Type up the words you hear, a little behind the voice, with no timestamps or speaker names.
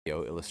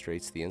Video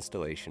illustrates the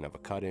installation of a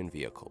cut-in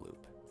vehicle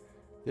loop.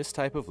 This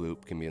type of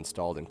loop can be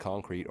installed in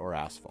concrete or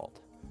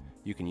asphalt.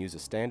 You can use a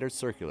standard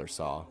circular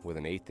saw with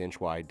an 1/8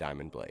 inch wide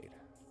diamond blade.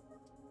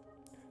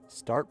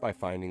 Start by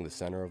finding the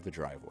center of the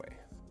driveway.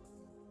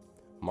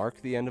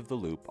 Mark the end of the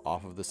loop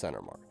off of the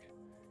center mark.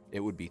 It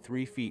would be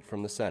 3 feet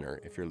from the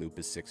center if your loop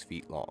is 6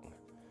 feet long.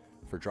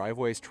 For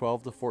driveways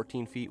 12 to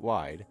 14 feet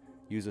wide,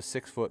 use a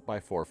 6 foot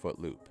by 4 foot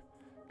loop.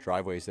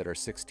 Driveways that are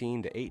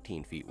 16 to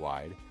 18 feet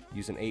wide,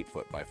 use an 8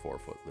 foot by 4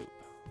 foot loop.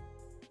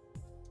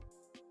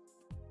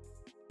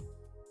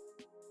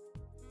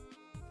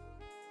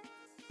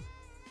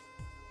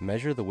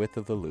 Measure the width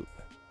of the loop.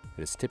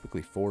 It is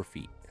typically 4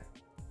 feet.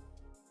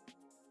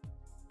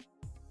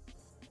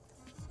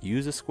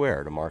 Use a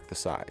square to mark the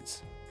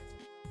sides.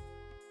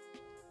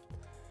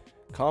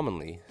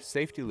 Commonly,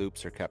 safety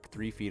loops are kept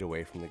 3 feet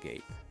away from the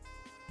gate.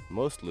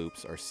 Most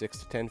loops are 6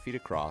 to 10 feet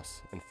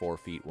across and 4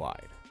 feet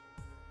wide.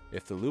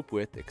 If the loop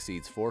width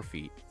exceeds 4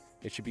 feet,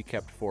 it should be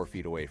kept 4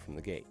 feet away from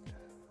the gate.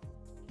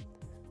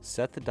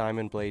 Set the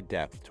diamond blade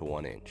depth to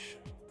 1 inch.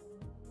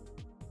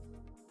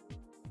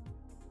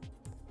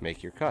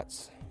 Make your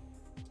cuts.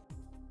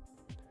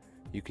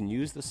 You can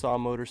use the saw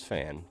motor's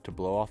fan to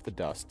blow off the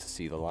dust to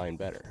see the line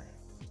better.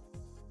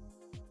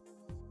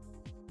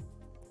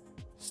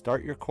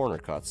 Start your corner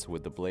cuts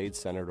with the blade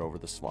centered over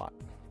the slot.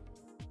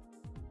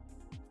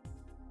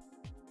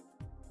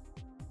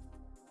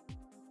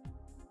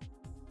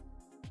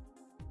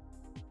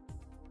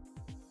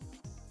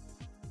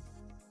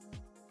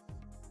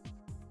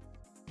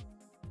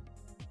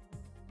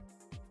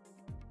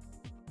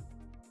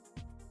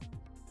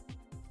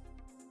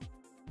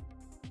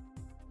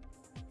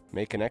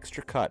 Make an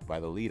extra cut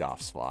by the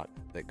lead-off slot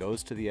that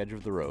goes to the edge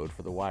of the road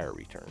for the wire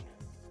return.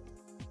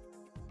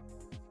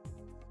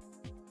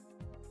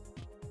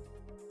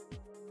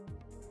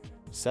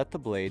 Set the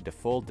blade to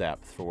full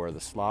depth for where the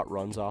slot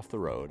runs off the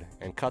road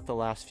and cut the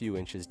last few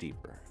inches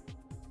deeper.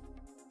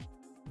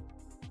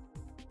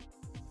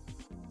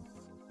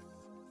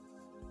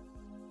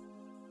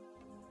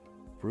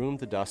 Broom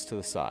the dust to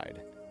the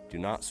side. Do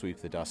not sweep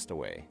the dust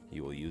away,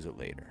 you will use it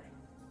later.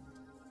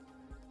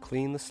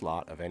 Clean the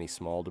slot of any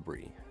small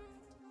debris.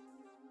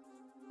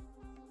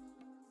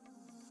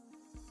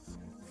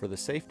 For the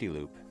safety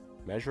loop,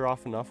 measure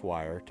off enough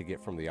wire to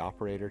get from the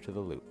operator to the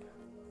loop.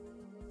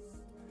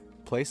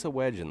 Place a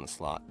wedge in the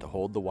slot to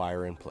hold the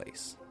wire in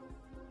place.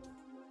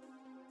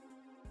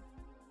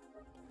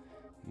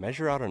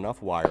 Measure out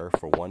enough wire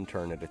for 1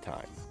 turn at a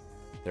time.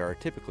 There are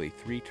typically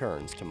 3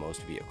 turns to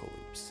most vehicle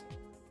loops.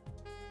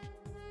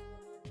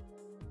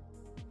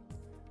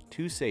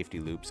 2 safety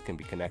loops can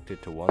be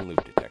connected to 1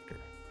 loop detector.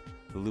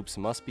 The loops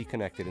must be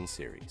connected in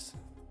series.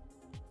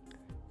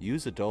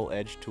 Use a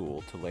dull-edged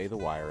tool to lay the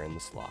wire in the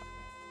slot.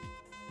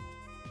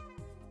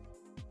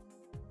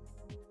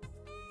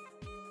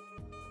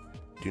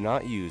 Do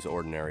not use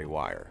ordinary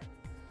wire.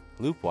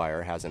 Loop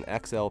wire has an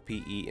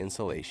XLPE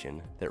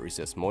insulation that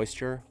resists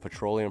moisture,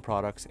 petroleum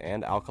products,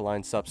 and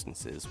alkaline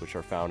substances which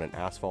are found in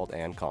asphalt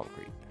and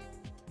concrete.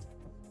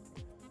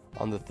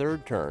 On the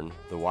 3rd turn,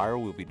 the wire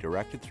will be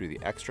directed through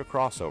the extra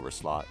crossover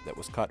slot that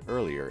was cut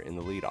earlier in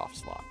the lead-off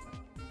slot.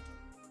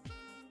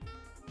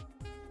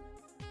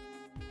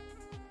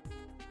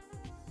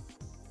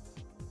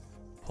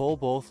 Pull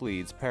both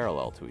leads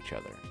parallel to each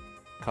other.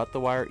 Cut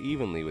the wire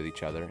evenly with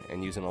each other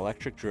and use an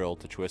electric drill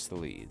to twist the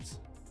leads.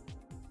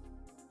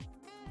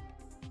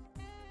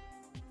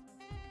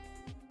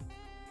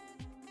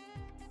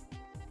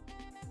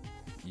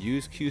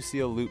 Use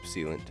Q-Seal loop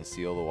sealant to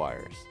seal the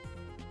wires.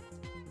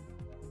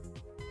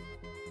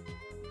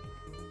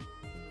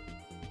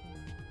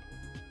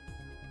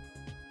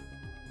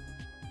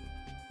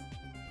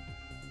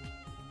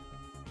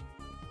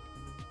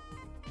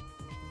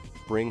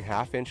 Bring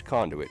 1/2 inch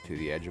conduit to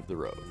the edge of the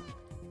road.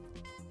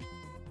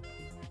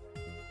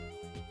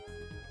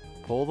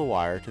 Pull the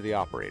wire to the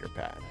operator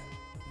pad.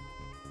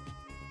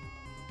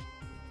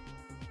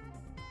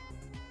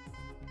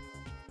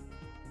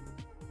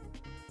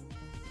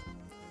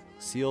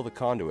 Seal the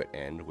conduit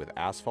end with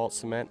asphalt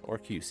cement or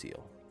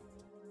Q-Seal.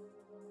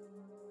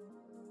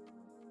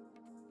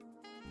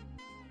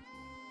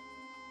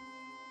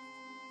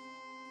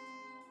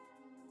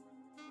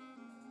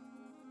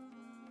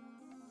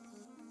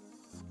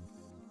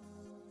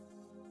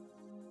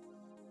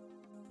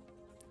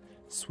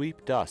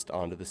 Sweep dust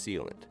onto the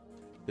sealant.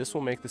 This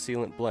will make the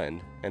sealant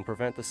blend and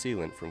prevent the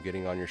sealant from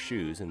getting on your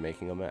shoes and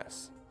making a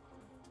mess.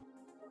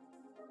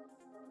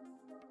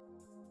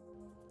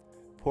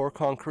 Pour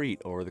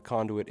concrete over the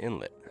conduit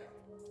inlet.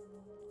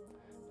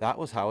 That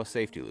was how a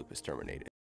safety loop is terminated.